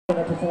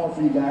gonna perform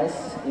for you guys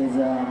is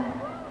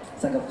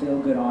it's like a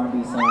feel-good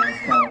R&B song.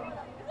 It's called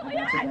I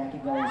Got Your Back.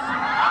 It goes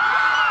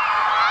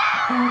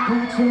I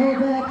got your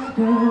back,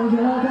 girl,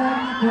 your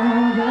back,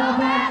 girl, your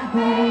back,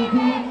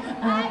 baby.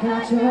 I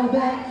got your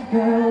back,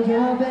 girl,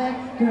 your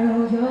back,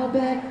 girl, your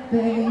back,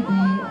 baby.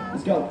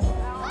 Let's go.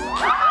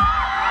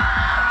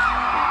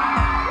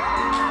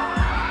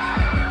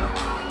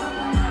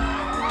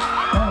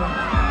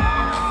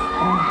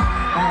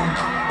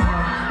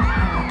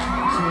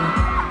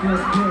 Feels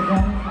good,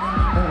 right?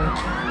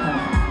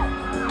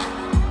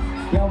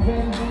 Y'all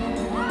ready?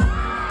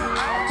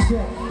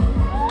 Check.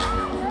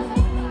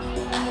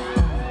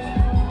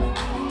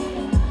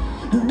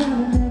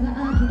 너는 내가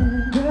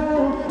아끼는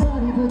girl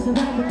머리부터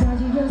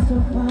발끝까지 you're so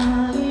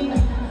fine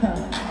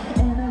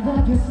And I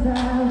love your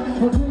style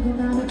얼굴도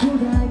남의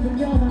부다이 from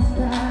you're my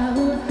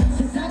style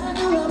세상을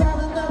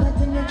둘러봐도 너 같은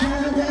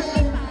여자는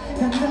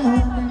난 너만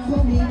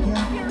꿈이야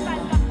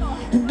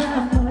난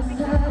널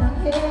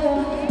사랑해 I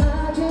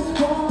just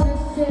wanna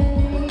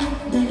say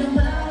내가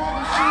말하고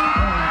싶어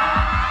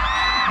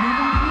내가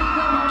네가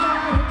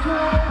말할게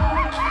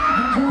난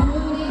좋은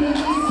일이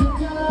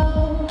있어도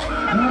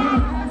너는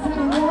항상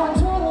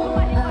원토록 I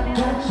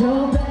got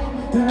your back,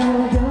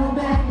 girl, your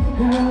back,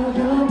 girl,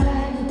 your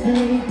back,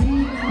 baby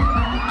I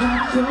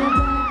got your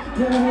back,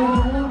 girl,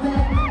 your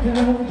back,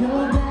 girl,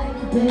 your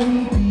back,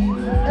 baby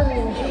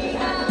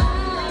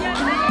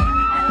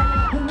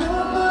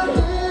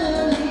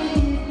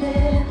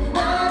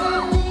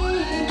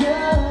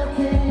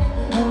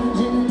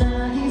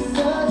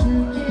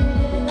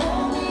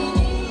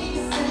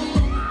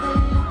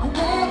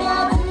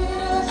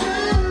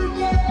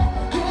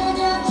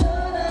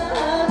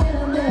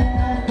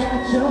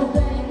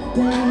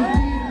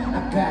I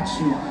got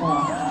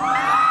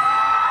you,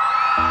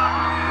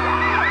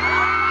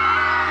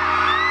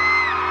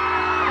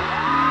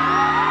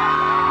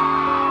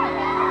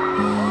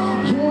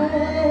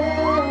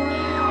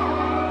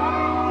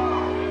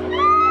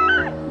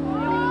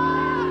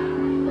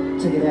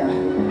 Check it out.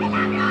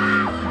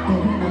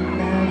 Baby, 넌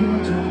나의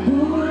전부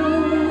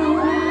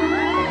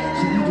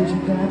신기해진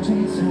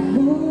값진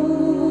선물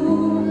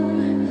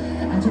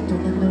아직도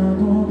난 널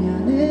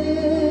보면은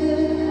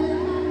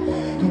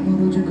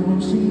예물을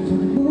조금씩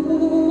보는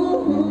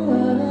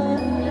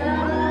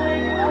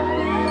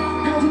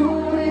아주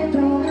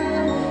오랫동안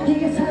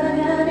이게 사랑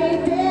아닐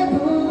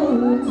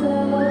때부터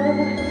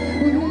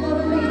우리 너를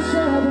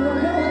미쳐도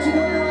그렇지 I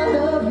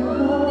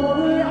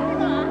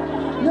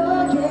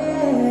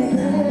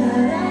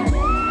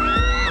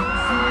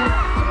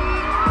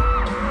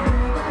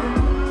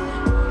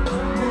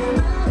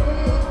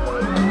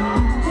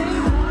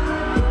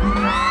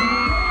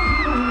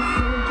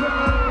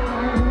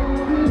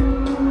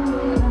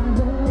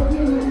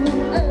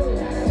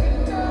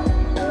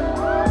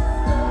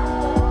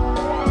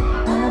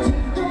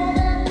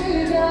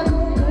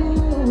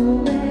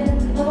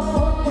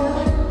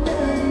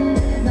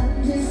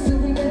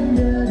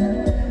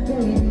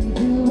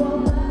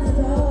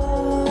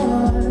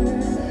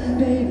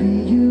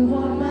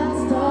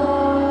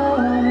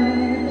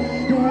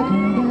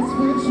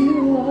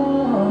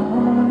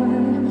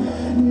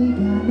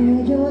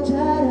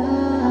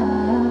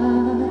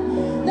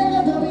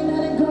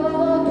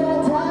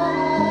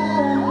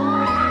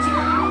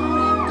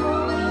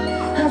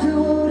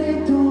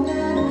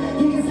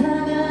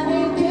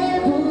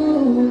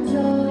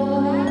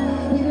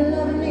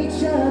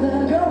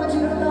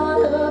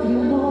love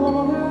you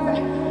more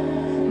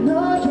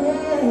너의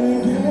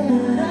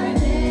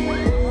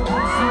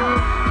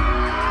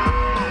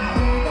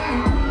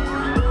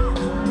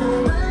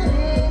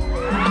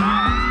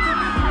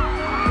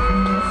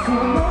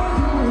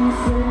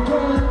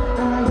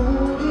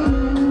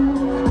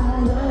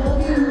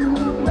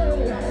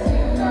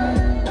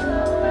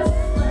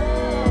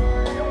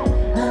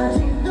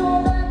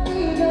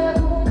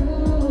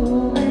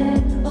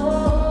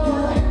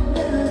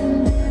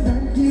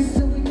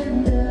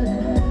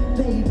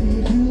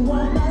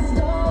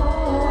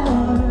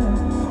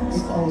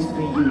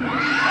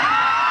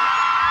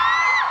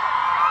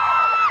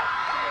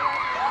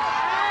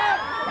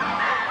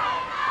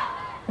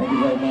Thank you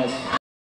very much.